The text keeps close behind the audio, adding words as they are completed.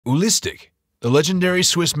Ulistic, the legendary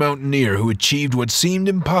Swiss mountaineer who achieved what seemed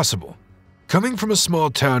impossible. Coming from a small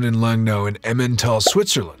town in Langnau in Emmental,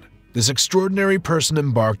 Switzerland, this extraordinary person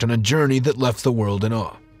embarked on a journey that left the world in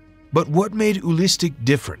awe. But what made Ulistic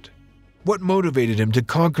different? What motivated him to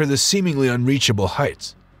conquer the seemingly unreachable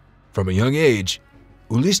heights? From a young age,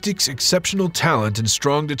 Ulistic's exceptional talent and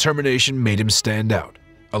strong determination made him stand out,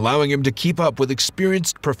 allowing him to keep up with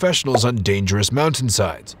experienced professionals on dangerous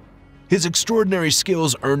mountainsides. His extraordinary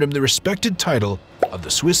skills earned him the respected title of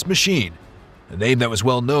the Swiss Machine, a name that was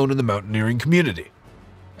well known in the mountaineering community.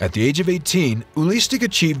 At the age of 18, Ulistic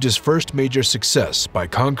achieved his first major success by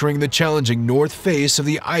conquering the challenging north face of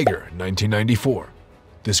the Eiger in 1994.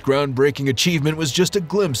 This groundbreaking achievement was just a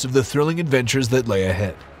glimpse of the thrilling adventures that lay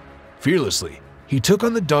ahead. Fearlessly, he took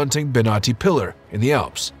on the daunting Benati Pillar in the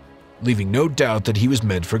Alps, leaving no doubt that he was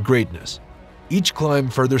meant for greatness. Each climb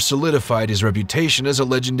further solidified his reputation as a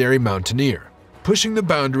legendary mountaineer, pushing the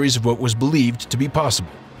boundaries of what was believed to be possible.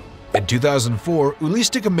 In 2004,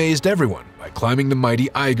 Ulistic amazed everyone by climbing the mighty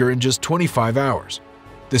Eiger in just 25 hours.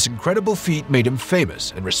 This incredible feat made him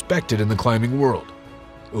famous and respected in the climbing world.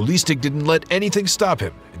 Ulistic didn't let anything stop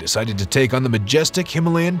him and decided to take on the majestic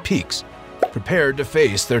Himalayan peaks, prepared to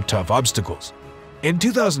face their tough obstacles. In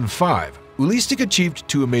 2005, Ulistic achieved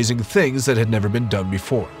two amazing things that had never been done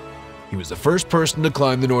before. He was the first person to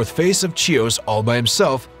climb the north face of Chios all by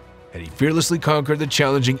himself, and he fearlessly conquered the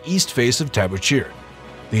challenging east face of Tabouchir.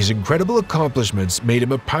 These incredible accomplishments made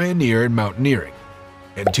him a pioneer in mountaineering.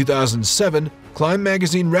 In 2007, Climb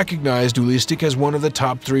magazine recognized Ulistic as one of the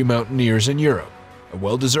top 3 mountaineers in Europe, a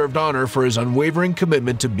well-deserved honor for his unwavering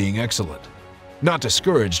commitment to being excellent. Not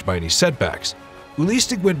discouraged by any setbacks,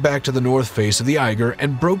 Ulistic went back to the north face of the Eiger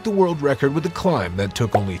and broke the world record with a climb that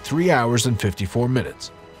took only 3 hours and 54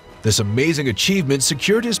 minutes. This amazing achievement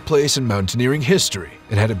secured his place in mountaineering history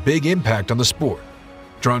and had a big impact on the sport.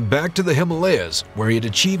 Drawn back to the Himalayas, where he had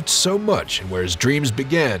achieved so much and where his dreams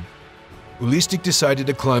began, Ulistic decided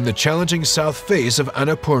to climb the challenging south face of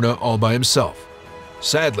Annapurna all by himself.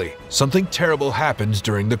 Sadly, something terrible happened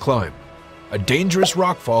during the climb. A dangerous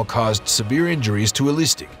rockfall caused severe injuries to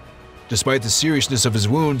Ulistic. Despite the seriousness of his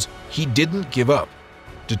wounds, he didn't give up.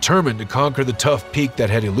 Determined to conquer the tough peak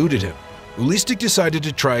that had eluded him, Ulistic decided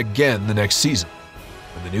to try again the next season.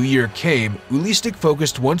 When the new year came, Ulistic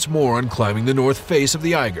focused once more on climbing the north face of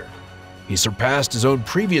the Eiger. He surpassed his own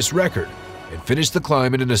previous record and finished the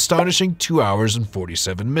climb in an astonishing 2 hours and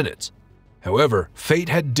 47 minutes. However, fate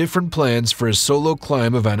had different plans for his solo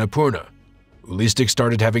climb of Annapurna. Ulistic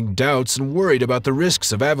started having doubts and worried about the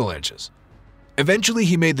risks of avalanches. Eventually,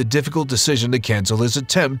 he made the difficult decision to cancel his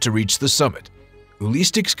attempt to reach the summit.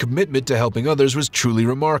 Ulistic's commitment to helping others was truly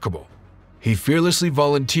remarkable. He fearlessly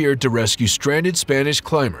volunteered to rescue stranded Spanish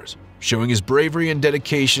climbers, showing his bravery and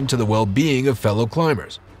dedication to the well-being of fellow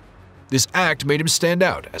climbers. This act made him stand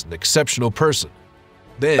out as an exceptional person.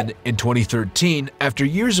 Then, in 2013, after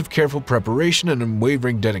years of careful preparation and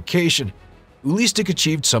unwavering dedication, Ulistic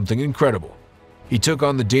achieved something incredible. He took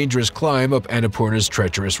on the dangerous climb up Annapurna's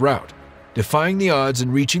treacherous route, defying the odds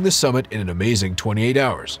and reaching the summit in an amazing 28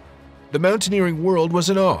 hours. The mountaineering world was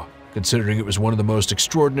in awe, considering it was one of the most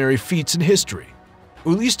extraordinary feats in history.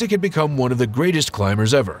 Ulistic had become one of the greatest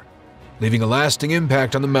climbers ever, leaving a lasting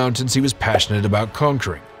impact on the mountains he was passionate about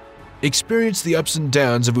conquering. Experience the ups and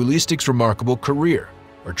downs of Ulistic's remarkable career,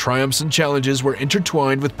 where triumphs and challenges were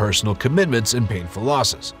intertwined with personal commitments and painful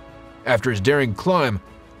losses. After his daring climb,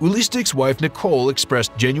 Ulistic's wife Nicole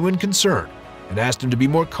expressed genuine concern and asked him to be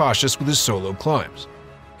more cautious with his solo climbs.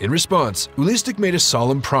 In response, Ulistic made a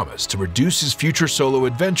solemn promise to reduce his future solo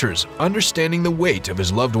adventures, understanding the weight of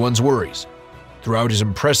his loved one's worries. Throughout his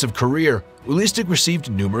impressive career, Ulistic received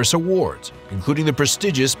numerous awards, including the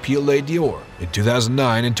prestigious Palais d'Or in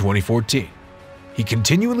 2009 and 2014. He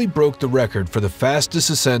continually broke the record for the fastest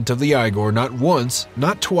ascent of the Eiger not once,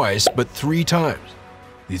 not twice, but 3 times.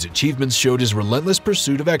 These achievements showed his relentless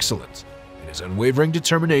pursuit of excellence and his unwavering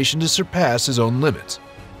determination to surpass his own limits.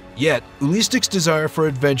 Yet, Ulistic's desire for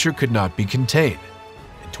adventure could not be contained.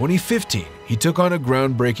 In 2015, he took on a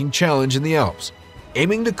groundbreaking challenge in the Alps,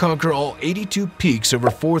 aiming to conquer all 82 peaks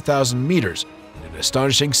over 4,000 meters in an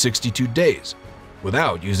astonishing 62 days,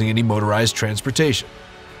 without using any motorized transportation.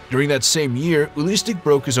 During that same year, Ulistic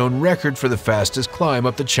broke his own record for the fastest climb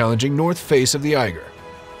up the challenging north face of the Eiger.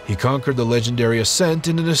 He conquered the legendary ascent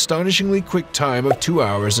in an astonishingly quick time of 2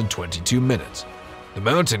 hours and 22 minutes. The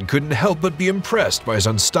mountain couldn't help but be impressed by his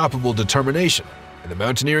unstoppable determination, and the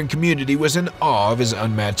mountaineering community was in awe of his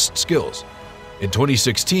unmatched skills. In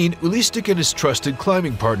 2016, Ulistic and his trusted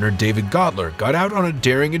climbing partner David Gottler got out on a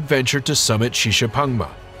daring adventure to summit Shishapangma.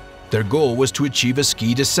 Their goal was to achieve a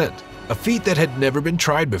ski descent, a feat that had never been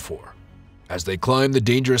tried before. As they climbed the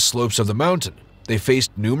dangerous slopes of the mountain, they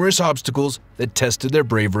faced numerous obstacles that tested their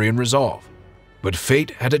bravery and resolve. But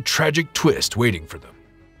fate had a tragic twist waiting for them.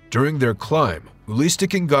 During their climb,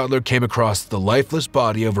 Ulistic and Gottler came across the lifeless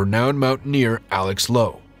body of renowned mountaineer Alex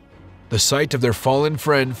Lowe. The sight of their fallen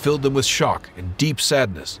friend filled them with shock and deep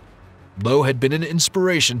sadness. Lowe had been an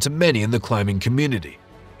inspiration to many in the climbing community,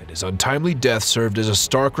 and his untimely death served as a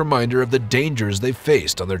stark reminder of the dangers they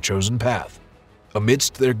faced on their chosen path.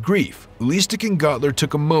 Amidst their grief, Ulistic and Gottler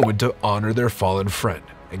took a moment to honor their fallen friend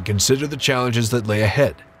and consider the challenges that lay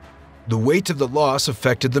ahead. The weight of the loss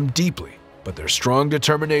affected them deeply, but their strong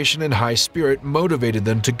determination and high spirit motivated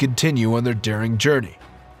them to continue on their daring journey,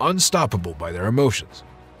 unstoppable by their emotions.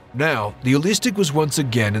 Now, the Ulistic was once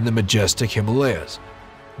again in the majestic Himalayas.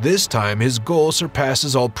 This time, his goal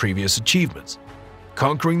surpasses all previous achievements,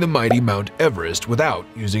 conquering the mighty Mount Everest without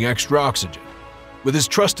using extra oxygen. With his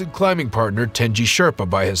trusted climbing partner Tenji Sherpa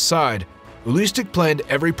by his side, Ulistic planned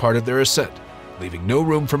every part of their ascent, leaving no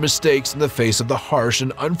room for mistakes in the face of the harsh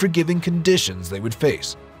and unforgiving conditions they would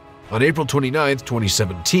face. On April 29,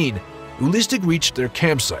 2017, Ulistic reached their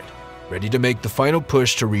campsite, ready to make the final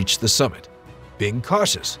push to reach the summit. Being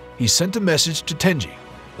cautious, he sent a message to Tenji,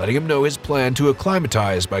 letting him know his plan to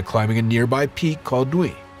acclimatize by climbing a nearby peak called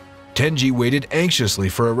Nui. Tenji waited anxiously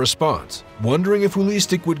for a response, wondering if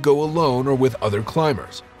Ulistic would go alone or with other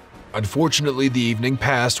climbers. Unfortunately, the evening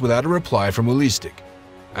passed without a reply from Ulistic.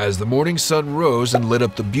 As the morning sun rose and lit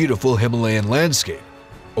up the beautiful Himalayan landscape,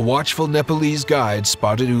 a watchful Nepalese guide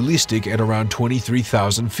spotted Ulistic at around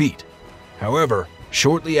 23,000 feet. However,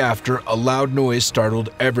 shortly after, a loud noise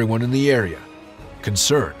startled everyone in the area.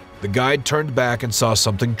 Concerned, the guide turned back and saw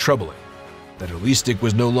something troubling, that Ulistic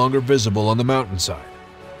was no longer visible on the mountainside.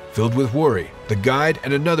 Filled with worry, the guide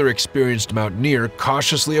and another experienced mountaineer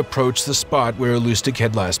cautiously approached the spot where Ulistic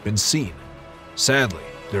had last been seen. Sadly,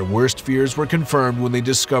 their worst fears were confirmed when they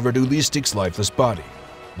discovered Ulistic's lifeless body,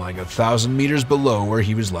 lying 1,000 meters below where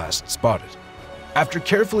he was last spotted. After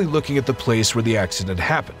carefully looking at the place where the accident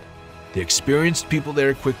happened, the experienced people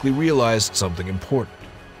there quickly realized something important.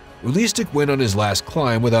 Ulistic went on his last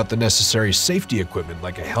climb without the necessary safety equipment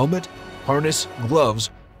like a helmet, harness, gloves,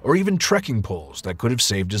 or even trekking poles that could have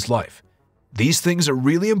saved his life. These things are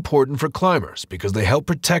really important for climbers because they help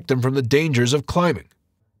protect them from the dangers of climbing.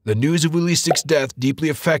 The news of Ulistic's death deeply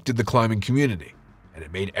affected the climbing community, and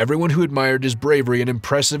it made everyone who admired his bravery and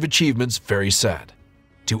impressive achievements very sad.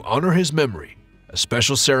 To honor his memory, a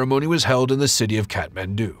special ceremony was held in the city of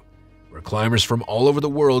Kathmandu, where climbers from all over the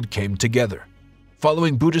world came together.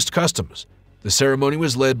 Following Buddhist customs, the ceremony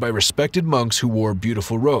was led by respected monks who wore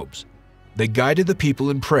beautiful robes. They guided the people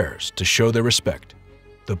in prayers to show their respect.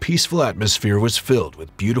 The peaceful atmosphere was filled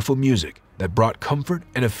with beautiful music that brought comfort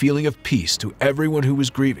and a feeling of peace to everyone who was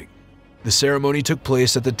grieving. The ceremony took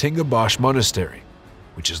place at the Tingabosh Monastery,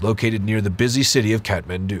 which is located near the busy city of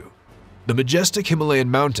Kathmandu. The majestic Himalayan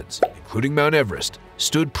mountains, including Mount Everest,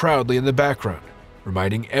 stood proudly in the background,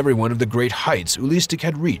 reminding everyone of the great heights Ulistic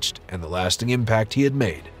had reached and the lasting impact he had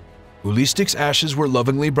made. Ulistic's ashes were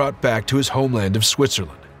lovingly brought back to his homeland of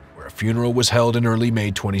Switzerland, where a funeral was held in early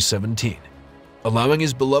May 2017, allowing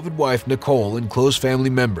his beloved wife Nicole and close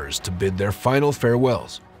family members to bid their final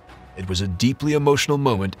farewells. It was a deeply emotional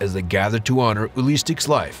moment as they gathered to honor Ulistic's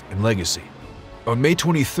life and legacy. On May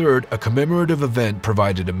 23rd, a commemorative event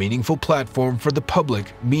provided a meaningful platform for the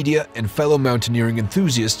public, media, and fellow mountaineering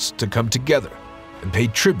enthusiasts to come together and pay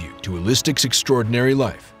tribute to Ulistic's extraordinary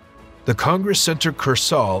life. The Congress Center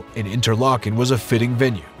Kursal in Interlaken was a fitting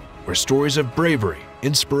venue, where stories of bravery,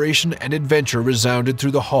 inspiration, and adventure resounded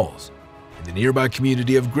through the halls. In the nearby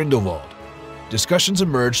community of Grindelwald, discussions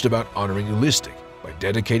emerged about honoring Ulistic by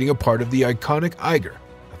dedicating a part of the iconic Eiger,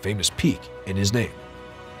 a famous peak, in his name,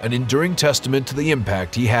 an enduring testament to the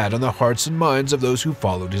impact he had on the hearts and minds of those who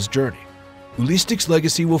followed his journey. Ulistic's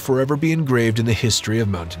legacy will forever be engraved in the history of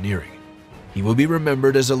mountaineering. He will be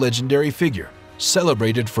remembered as a legendary figure,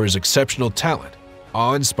 celebrated for his exceptional talent,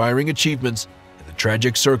 awe-inspiring achievements, and the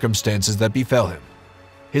tragic circumstances that befell him.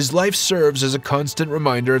 His life serves as a constant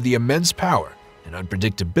reminder of the immense power and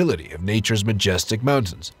unpredictability of nature's majestic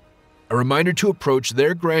mountains, a reminder to approach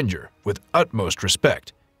their grandeur with utmost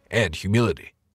respect and humility.